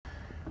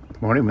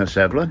Morning, Miss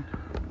Evelyn.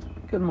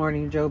 Good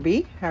morning, Joe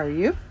B. How are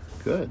you?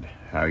 Good.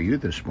 How are you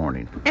this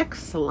morning?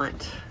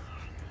 Excellent.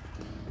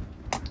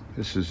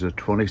 This is the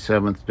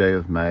 27th day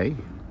of May.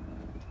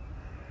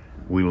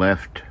 We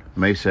left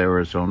Mesa,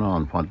 Arizona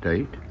on what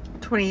date?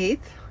 28th.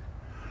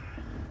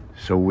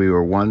 So we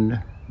were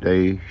one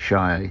day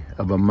shy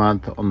of a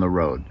month on the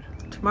road.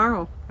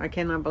 Tomorrow. I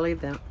cannot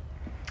believe that.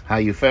 How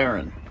you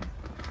faring?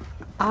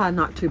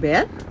 Not too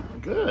bad.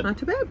 Good. Not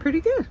too bad.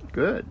 Pretty good.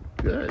 Good.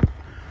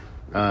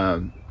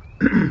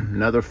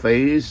 Another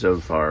phase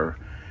of our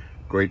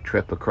great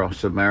trip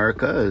across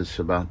America is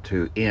about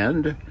to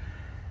end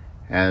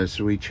as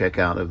we check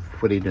out of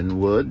Whittington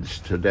Woods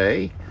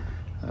today.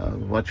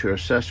 What's your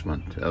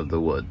assessment of the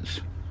woods?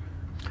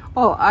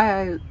 Oh,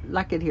 I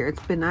like it here.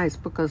 It's been nice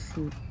because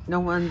no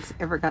one's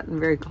ever gotten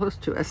very close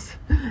to us,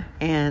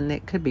 and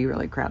it could be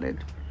really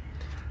crowded.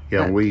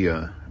 Yeah,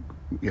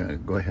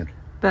 go ahead.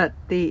 But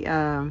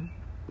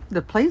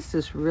the place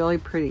is really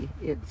pretty.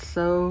 It's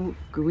so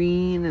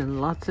green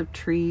and lots of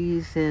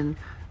trees, and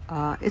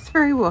it's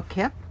very well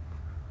kept.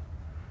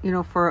 You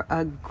know, for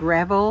a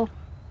gravel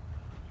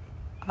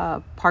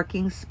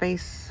parking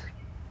space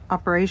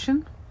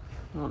operation.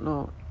 I don't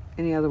know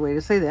any other way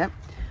to say that.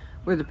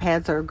 Where the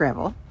pads are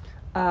gravel.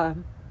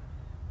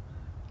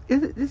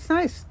 It's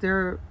nice.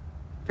 They're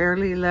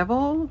fairly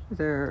level.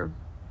 They're,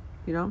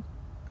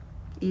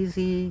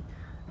 easy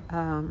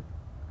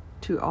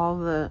to all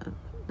the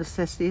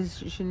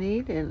necessities you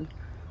need, and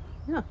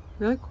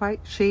really quite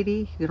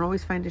shady. You can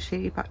always find a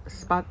shady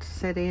spot to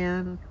sit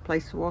in,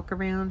 place to walk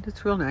around.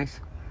 It's real nice.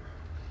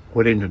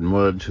 Whittington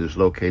Woods is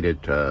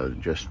located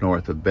just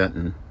north of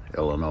Benton,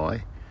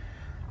 Illinois,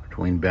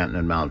 between Benton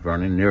and Mount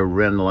Vernon, near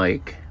Wren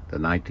Lake, the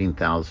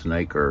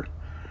 19,000-acre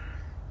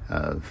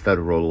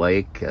federal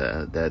lake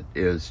that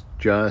is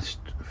just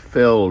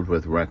filled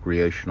with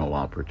recreational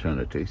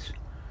opportunities.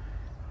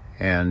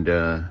 And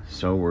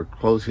so we're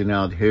closing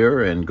out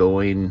here and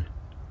going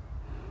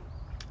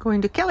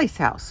to Kelly's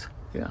house.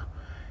 Yeah.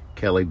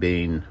 Kelly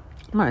being?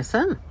 My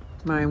son.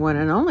 My one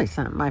and only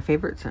son. My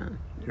favorite son.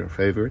 Your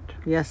favorite?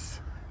 Yes.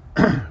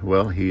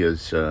 Well, he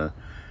is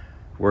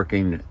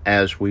working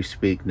as we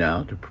speak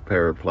now to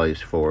prepare a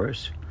place for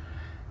us.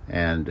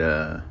 And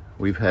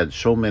we've had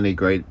so many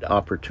great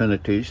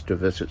opportunities to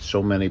visit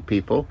so many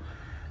people.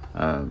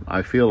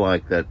 I feel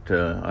like that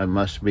I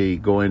must be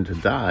going to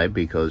die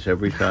because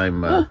every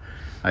time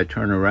I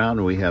turn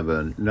around, we have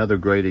another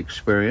great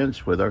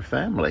experience with our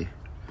family.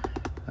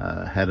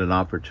 Had an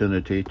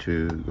opportunity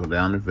to go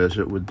down and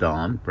visit with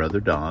Don, Brother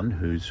Don,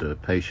 who's a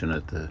patient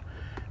at the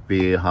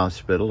VA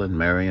hospital in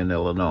Marion,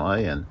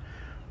 Illinois, and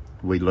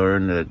we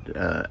learned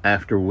that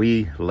after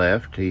we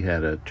left, he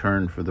had a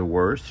turn for the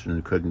worse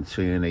and couldn't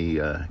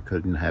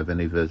have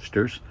any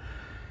visitors.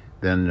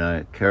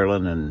 Then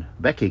Carolyn and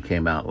Becky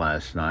came out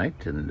last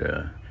night,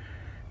 and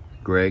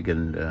Greg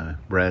and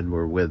Brad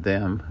were with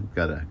them.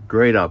 Got a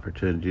great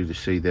opportunity to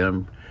see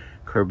them.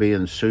 Kirby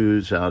and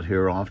Sue's out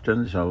here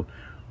often, so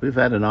we've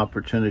had an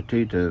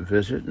opportunity to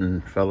visit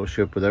and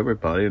fellowship with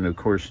everybody. And, of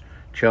course,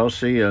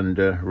 Chelsea and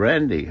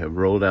Randy have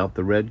rolled out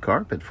the red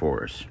carpet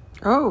for us.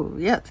 Oh,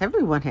 yes,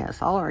 everyone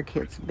has. All our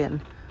kids have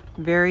been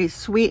very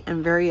sweet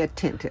and very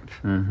attentive.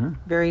 Mm-hmm.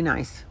 Very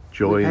nice.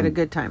 We've had a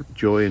good time.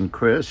 Joy and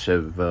Chris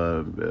have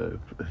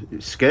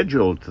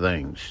scheduled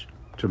things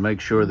to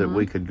make sure that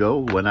we could go.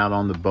 Went out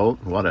on the boat.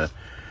 What a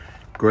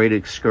great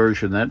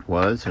excursion that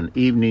was. An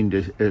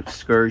evening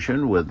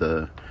excursion with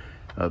a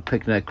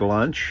picnic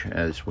lunch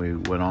as we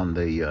went on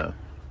the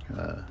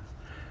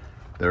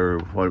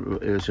what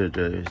is it?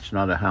 It's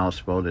not a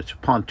houseboat. It's a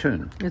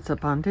pontoon. It's a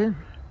pontoon.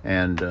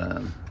 And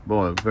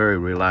boy, very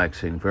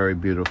relaxing, very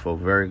beautiful.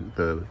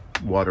 The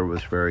water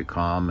was very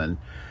calm, and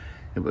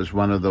it was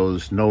one of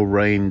those no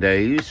rain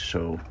days.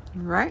 So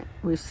right,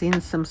 we've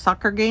seen some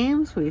soccer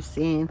games. We've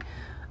seen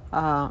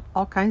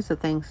all kinds of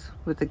things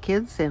with the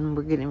kids, and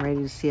we're getting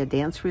ready to see a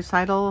dance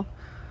recital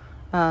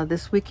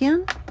this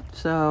weekend.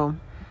 So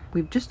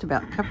we've just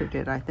about covered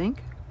it, I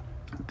think.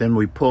 Then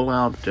we pull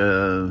out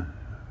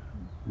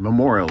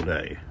Memorial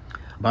Day,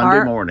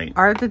 Monday morning.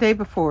 Or the day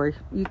before.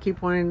 You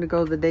keep wanting to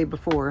go the day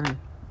before.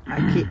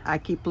 I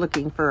keep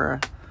looking for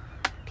a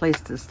place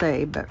to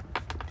stay, but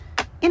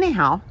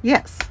anyhow,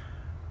 yes.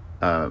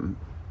 I'm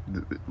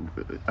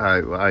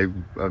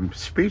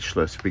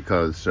speechless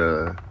because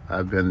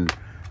I've been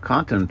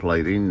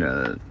contemplating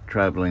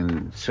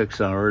traveling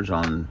 6 hours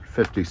on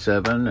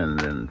 57 and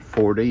then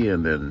 40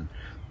 and then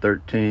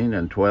 13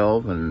 and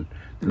 12 and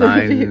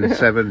 9,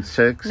 7,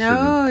 6.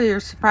 No, you're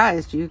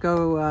surprised. You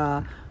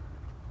go,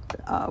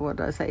 what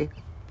did I say?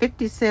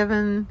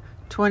 57,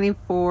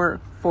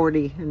 24,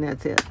 40, and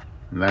that's it.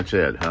 And that's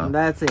it, huh?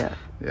 That's it.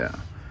 Yeah.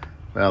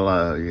 Well,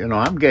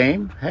 I'm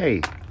game.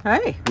 Hey,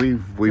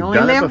 we've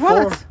done it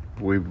before. Once.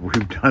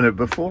 We've done it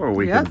before.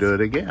 We can do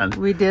it again.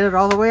 We did it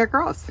all the way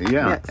across.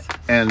 Yeah. Yes.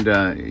 And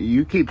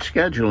you keep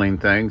scheduling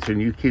things,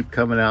 and you keep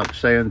coming out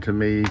saying to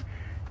me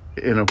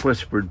in a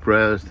whispered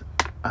breath,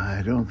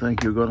 I don't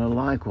think you're going to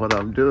like what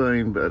I'm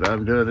doing, but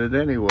I'm doing it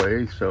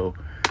anyway. So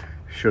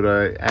should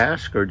I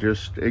ask or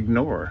just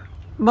ignore?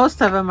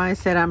 Most of them I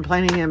said I'm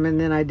planning them, and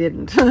then I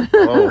didn't.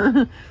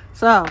 Oh.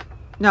 So,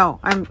 no,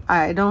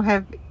 I don't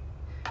have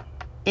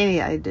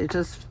any.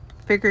 Just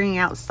figuring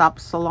out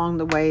stops along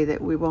the way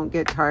that we won't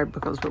get tired,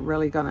 because we're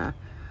really gonna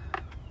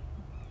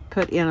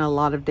put in a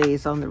lot of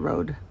days on the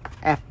road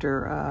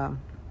after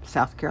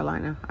South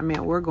Carolina. I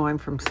mean, we're going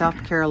from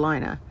South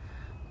Carolina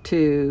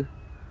to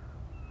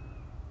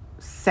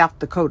South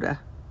Dakota.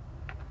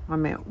 I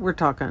mean, we're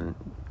talking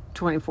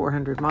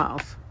 2,400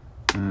 miles.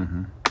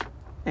 Mm-hmm.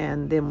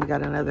 And then we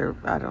got another,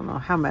 I don't know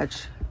how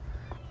much,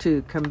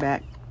 to come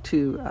back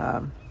to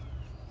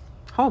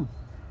home,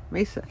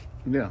 Mesa.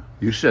 Yeah.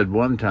 You said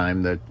one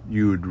time that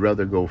you would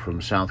rather go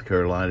from South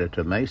Carolina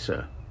to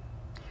Mesa.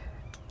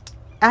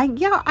 I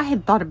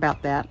had thought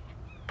about that,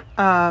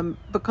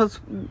 because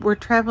we're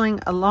traveling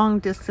a long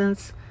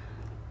distance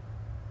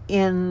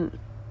in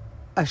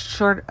a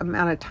short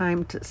amount of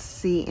time to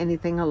see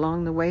anything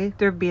along the way.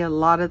 There'd be a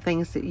lot of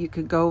things that you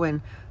could go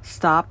and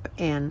stop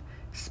and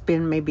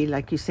spend, maybe,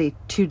 like you say,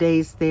 2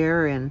 days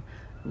there and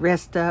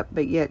rest up,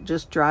 but yet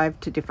just drive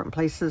to different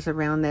places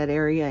around that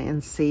area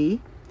and see,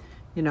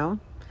 you know.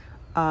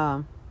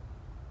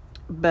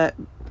 But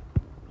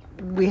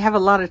we have a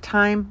lot of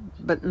time,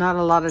 but not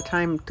a lot of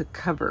time to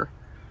cover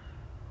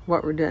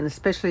what we're doing,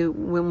 especially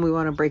when we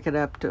want to break it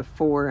up to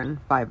 4 and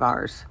 5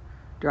 hours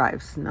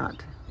drives,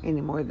 not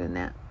any more than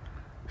that.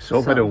 So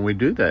why don't we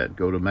do that?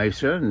 Go to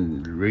Mesa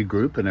and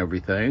regroup and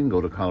everything, go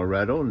to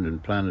Colorado and then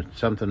plan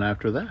something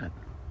after that.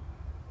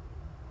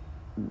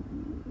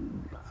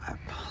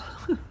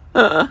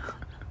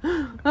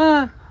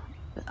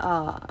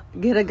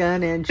 Get a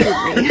gun and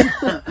shoot me.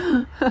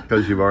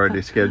 Because you've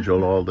already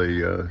scheduled all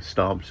the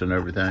stops and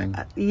everything.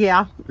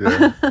 Yeah.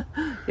 Yeah.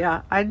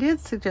 Yeah, I did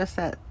suggest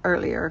that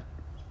earlier,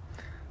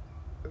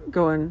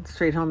 going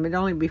straight home. It'd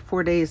only be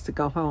 4 days to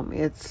go home.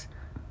 It's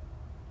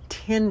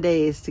 10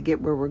 days to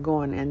get where we're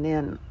going, and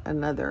then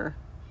another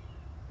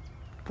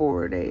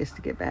 4 days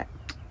to get back.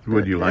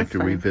 Would you like to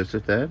fine.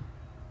 revisit that?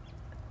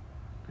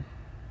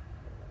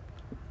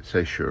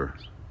 Say sure.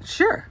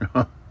 Sure.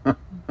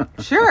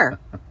 Sure.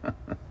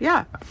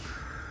 Yeah.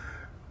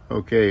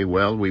 Okay,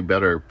 well, we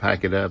better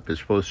pack it up. It's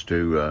supposed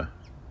to,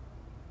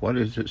 what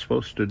is it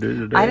supposed to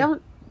do today?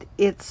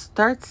 It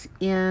starts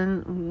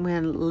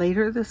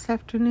later this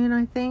afternoon,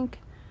 I think,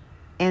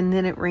 and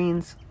then it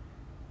rains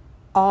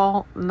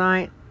all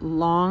night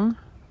long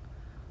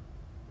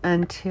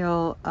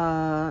until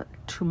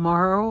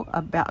tomorrow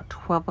about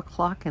 12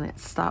 o'clock, and it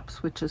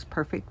stops, which is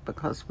perfect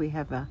because we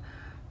have a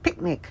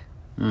picnic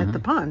at the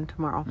pond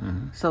tomorrow.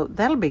 Mm-hmm. So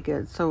that'll be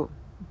good. So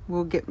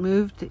we'll get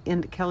moved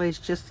into Kelly's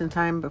just in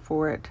time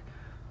before it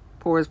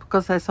pours,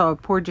 because I saw a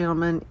poor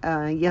gentleman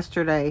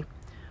yesterday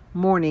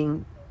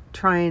morning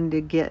trying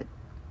to get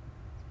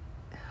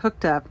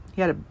hooked up.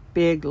 He had a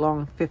big,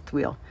 long fifth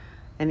wheel,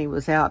 and he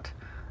was out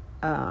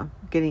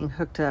getting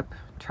hooked up,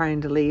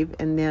 trying to leave.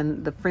 And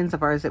then the friends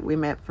of ours that we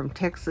met from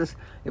Texas,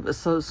 it was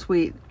so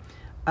sweet.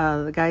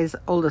 The guy's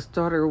oldest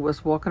daughter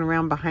was walking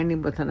around behind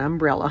him with an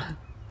umbrella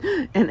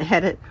and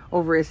had it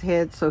over his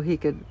head so he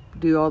could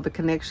do all the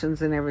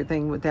connections and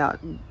everything without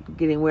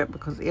getting wet,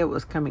 because it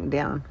was coming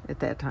down at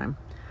that time.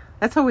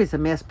 That's always a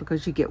mess,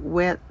 because you get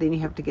wet, then you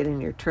have to get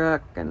in your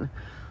truck, and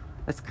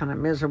that's kind of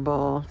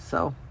miserable.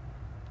 So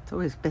it's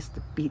always best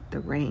to beat the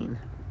rain.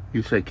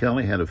 You say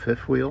Kelly had a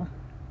fifth wheel?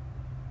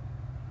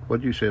 What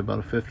did you say about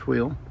a fifth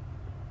wheel?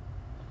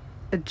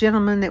 A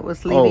gentleman that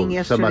was leaving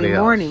yesterday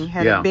morning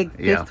had a big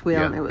fifth yeah,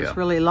 wheel, and it was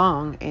really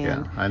long.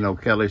 And I know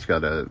Kelly's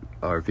got a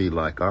RV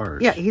like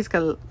ours. yeah, he's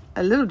got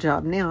a little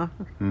job now,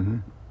 Mm-hmm.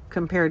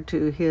 compared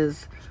to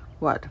his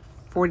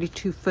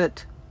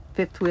 42-foot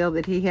fifth wheel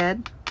that he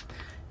had.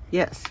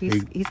 Yes,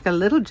 he's got a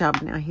little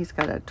job now. He's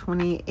got a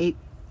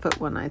 28-foot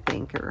one, I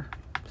think, or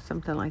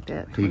something like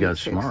that. He got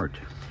 26. smart.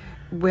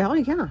 Well,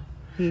 yeah.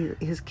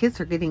 His kids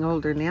are getting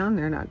older now, and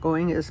they're not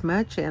going as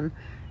much, and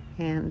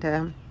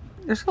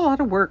there's a lot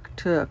of work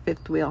to a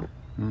fifth wheel.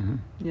 Mm-hmm.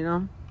 You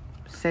know,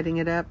 setting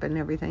it up and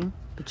everything.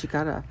 But you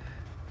got a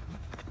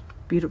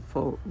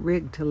beautiful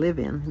rig to live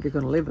in if you're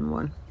going to live in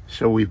one.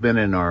 So we've been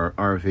in our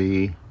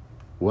RV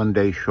 1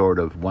 day short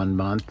of 1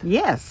 month.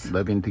 Yes.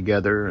 Living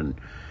together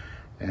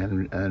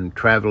and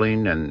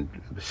traveling and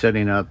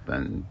setting up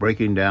and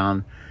breaking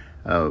down.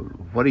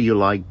 What do you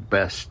like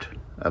best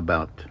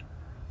about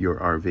your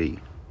RV?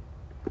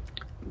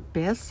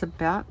 Best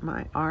about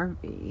my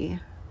RV?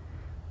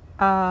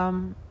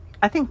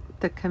 I think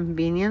the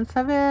convenience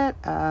of it,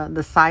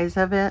 the size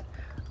of it,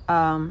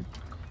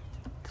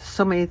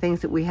 so many things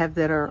that we have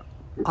that are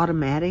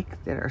automatic,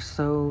 that are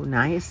so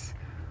nice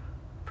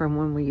from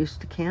when we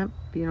used to camp,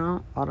 you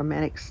know,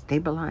 automatic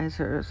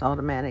stabilizers,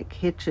 automatic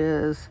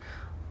hitches,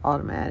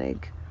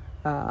 automatic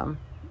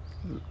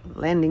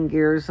landing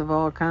gears of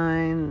all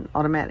kind,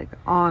 automatic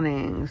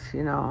awnings,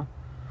 you know,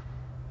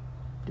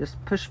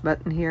 just push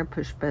button here,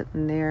 push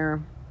button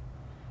there,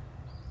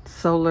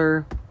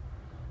 solar,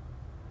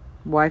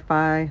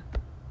 Wi-Fi,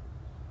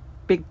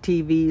 big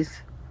TVs.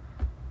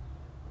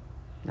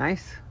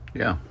 Nice.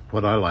 Yeah.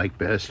 What I like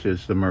best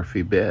is the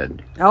Murphy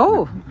bed.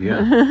 Oh,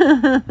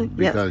 Yeah. yes.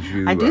 Because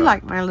you. I do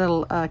like my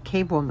little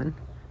cave woman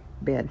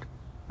bed.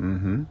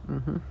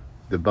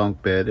 The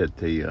bunk bed at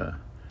the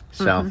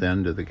south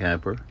end of the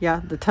camper.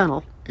 Yeah, the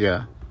tunnel.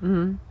 Yeah.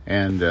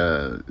 And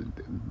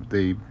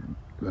the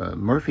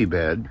Murphy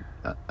bed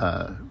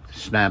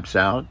snaps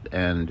out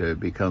and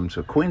becomes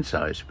a queen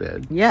size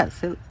bed.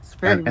 Yes, it's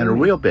very And a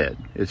roomy. real bed.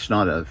 It's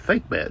not a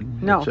fake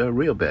bed. No. It's a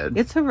real bed.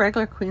 It's a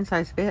regular queen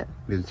size bed.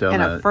 It's on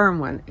And a firm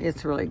one.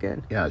 It's really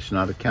good. yeah, it's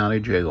not a county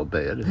jail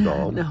bed at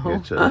all.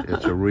 No.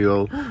 It's a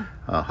real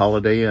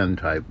Holiday Inn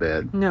type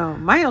bed. No,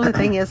 my only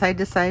thing is I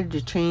decided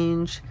to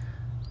change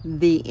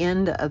the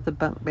end of the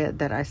bunk bed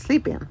that I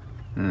sleep in.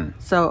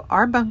 So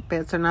our bunk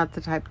beds are not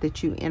the type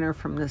that you enter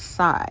from the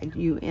side.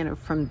 You enter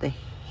from the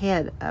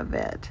head of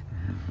it.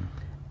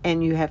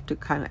 And you have to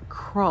kind of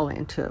crawl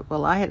into it.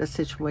 Well, I had a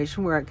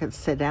situation where I could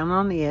sit down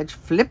on the edge,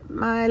 flip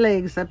my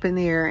legs up in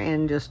the air,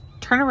 and just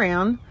turn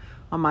around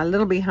on my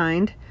little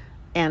behind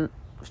and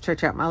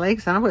stretch out my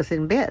legs, and I was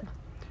in bed.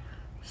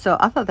 So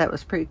I thought that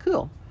was pretty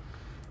cool.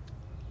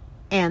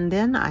 And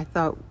then I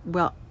thought,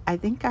 well, I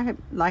think I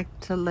like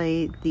to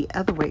lay the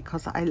other way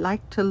because I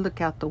like to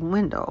look out the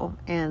window,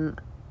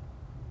 and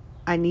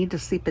I need to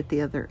sleep at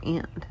the other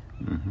end.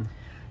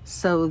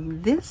 So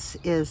this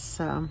is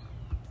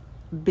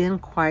been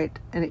quite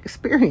an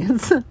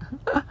experience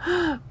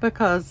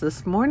because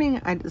this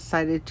morning I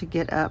decided to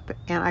get up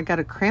and I got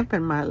a cramp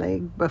in my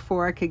leg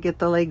before I could get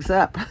the legs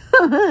up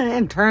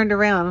and turned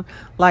around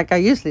like I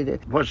usually do.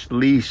 What's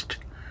least?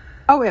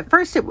 Oh, at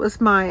first it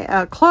was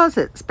my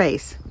closet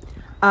space.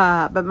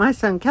 But my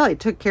son Kelly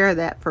took care of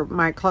that for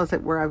my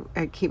closet where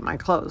I keep my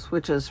clothes,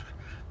 which is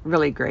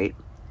really great.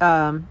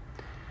 And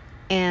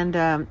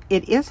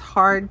it is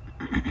hard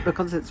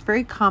because it's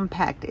very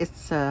compact.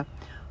 It's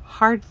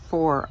hard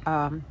for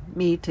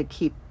me to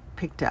keep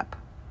picked up.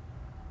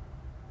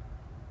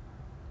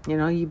 You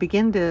know, you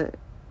begin to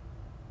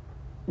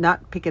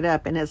not pick it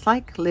up, and it's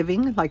like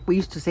living, like we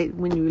used to say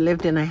when you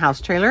lived in a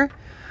house trailer.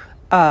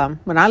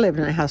 When I lived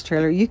in a house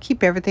trailer, you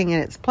keep everything in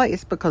its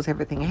place because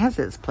everything has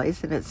its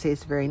place and it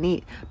stays very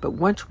neat. But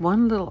once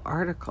one little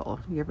article,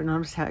 you ever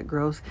notice how it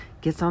grows,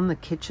 gets on the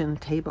kitchen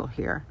table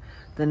here,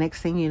 the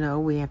next thing you know,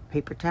 we have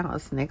paper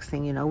towels. Next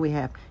thing you know, we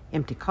have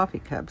empty coffee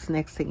cups.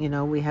 Next thing you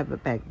know, we have a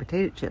bag of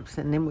potato chips.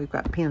 And then we've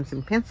got pens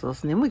and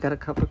pencils. And then we've got a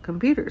couple of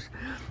computers.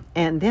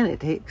 And then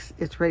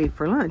it's ready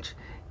for lunch.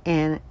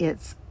 And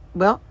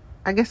well,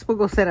 I guess we'll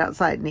go sit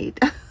outside and eat.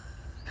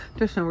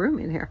 There's no room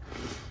in here.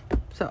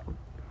 So...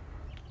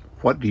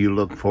 What do you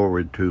look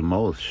forward to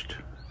most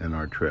in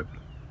our trip?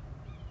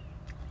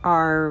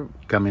 Our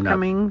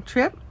coming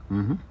trip?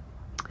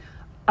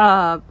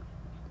 Oh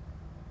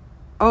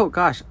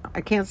gosh, I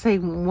can't say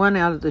one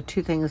out of the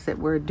two things that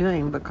we're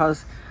doing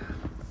because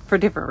for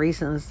different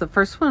reasons. The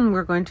first one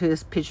we're going to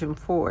is Pigeon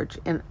Forge,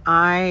 and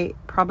I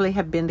probably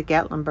have been to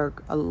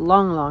Gatlinburg a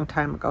long, long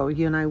time ago.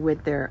 You and I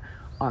went there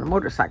on a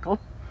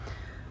motorcycle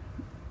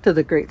to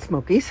the Great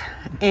Smokies,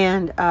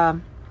 and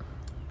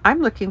I'm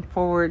looking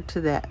forward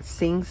to that,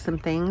 seeing some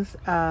things.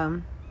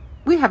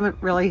 We haven't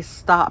really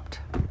stopped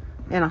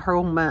in a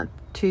whole month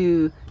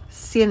to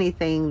see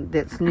anything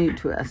that's new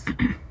to us.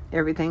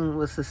 Everything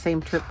was the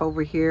same trip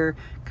over here,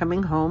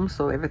 coming home,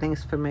 so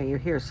everything's familiar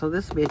here. So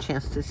this will be a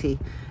chance to see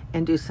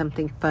and do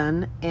something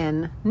fun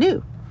and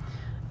new.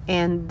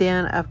 And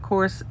then, of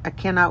course, I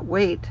cannot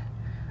wait.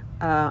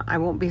 I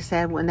won't be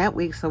sad when that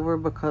week's over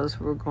because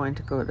we're going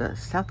to go to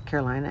South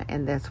Carolina,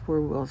 and that's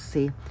where we'll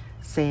see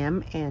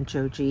Sam and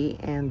Joji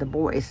and the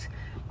boys.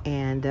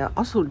 And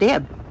also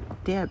Deb,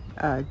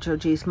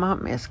 Joji's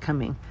mom is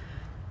coming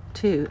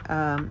too.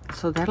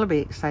 So that'll be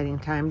an exciting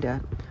time to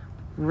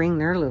wring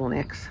their little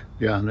necks.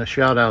 Yeah, and a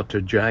shout out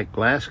to Jack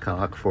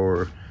Glasscock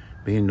for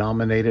being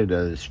nominated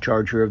as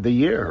Charger of the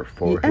Year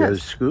for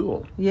his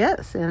school.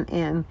 Yes,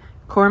 and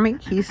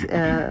Cormac, he's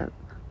the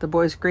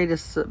boys'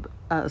 greatest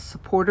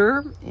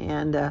supporter,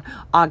 and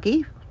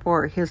Augie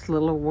for his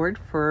little award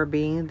for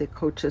being the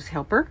coach's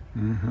helper,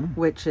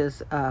 which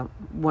is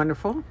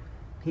wonderful.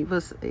 He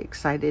was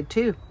excited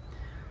too.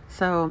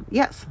 So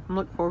yes, I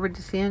look forward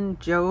to seeing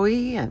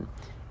Joey and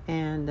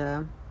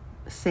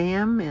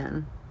Sam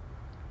and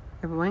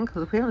everyone,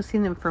 because we haven't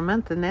seen them for a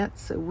month, and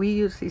we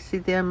usually see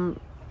them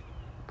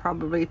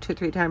probably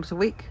 2-3 times a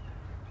week.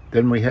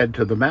 Then we head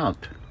to the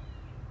Mount.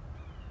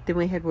 Then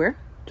we head where?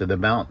 To the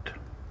Mount.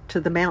 To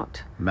the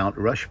Mount. Mount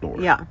Rushmore.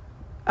 Yeah.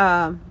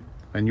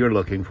 And you're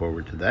looking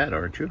forward to that,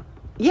 aren't you?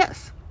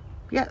 Yes.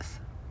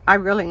 I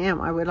really am.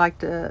 I would like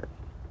to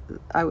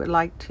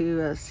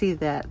see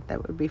that.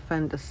 That would be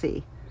fun to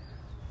see.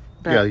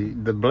 But, yeah,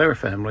 the Blair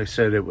family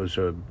said it was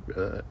a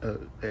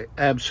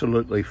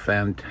absolutely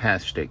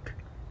fantastic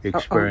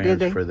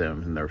experience for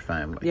them and their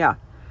family. Yeah.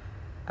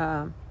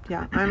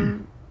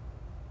 I'm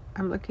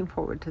looking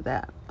forward to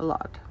that a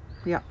lot.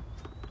 Yeah.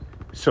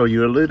 So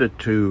you alluded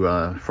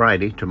to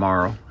Friday,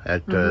 tomorrow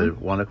at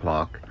 1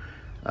 o'clock.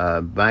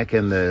 Back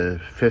in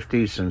the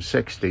 50s and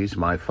 60s,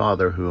 my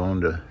father, who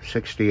owned a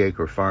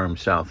 60-acre farm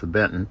south of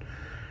Benton,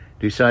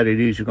 decided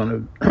he was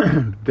going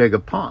to dig a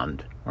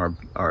pond.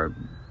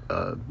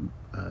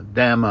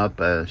 dam up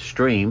a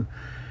stream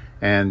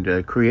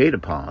and create a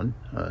pond,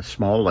 a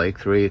small lake,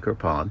 3-acre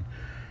pond.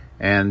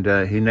 And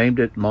he named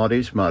it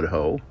Maudie's Mud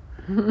Hole.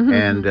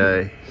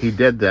 And he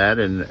did that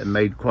and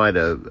made quite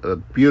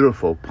a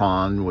beautiful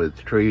pond with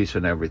trees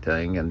and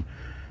everything. And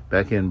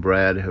Becky and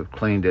Brad have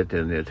cleaned it,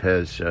 and it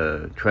has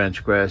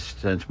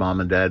transgressed since Mom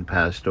and Dad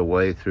passed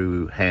away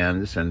through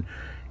hands. And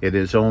it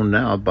is owned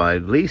now by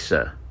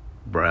Lisa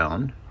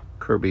Brown,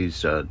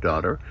 Kirby's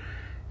daughter.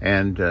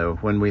 And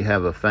when we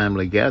have a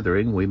family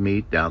gathering, we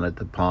meet down at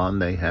the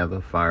pond. They have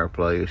a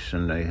fireplace,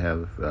 and they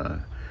have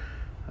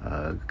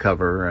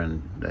cover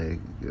and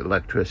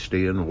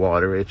electricity and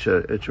water. It's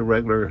a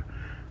regular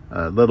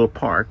little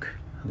park,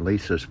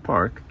 Lisa's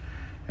Park,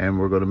 and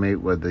we're going to meet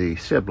with the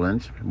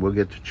siblings. We'll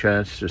get the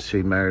chance to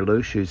see Mary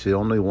Lou. She's the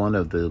only one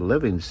of the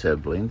living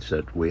siblings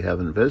that we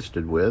haven't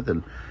visited with,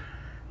 and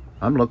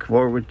I'm looking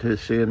forward to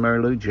seeing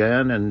Mary Lou,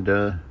 Jan,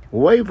 and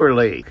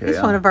Waverly.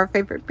 He's one of our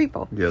favorite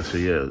people. Yes,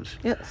 he is.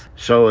 Yes.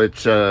 So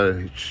it's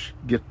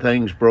get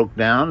things broke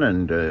down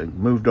and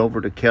moved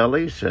over to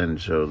Kelly's, and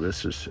so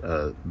this is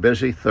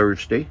busy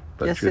Thursday.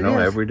 But yes, you know,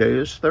 is. every day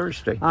is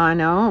Thursday. I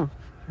know.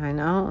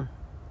 A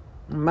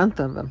month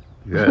of them.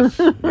 Yes,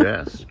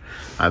 yes.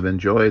 I've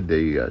enjoyed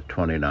the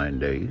 29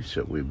 days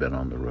that we've been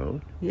on the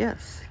road.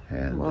 Yes.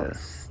 And well,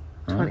 it's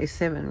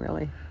 27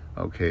 really.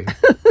 Okay.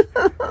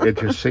 It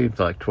just seems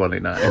like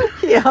 29.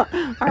 Yeah,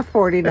 our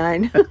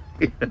 49.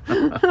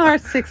 Our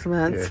 6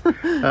 months.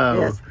 Yeah.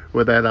 Yes.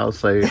 With that, I'll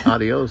say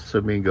adios,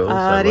 amigos.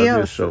 Adios. I love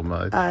you so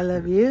much. I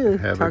love you.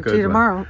 Have a Talk good to you one. tomorrow.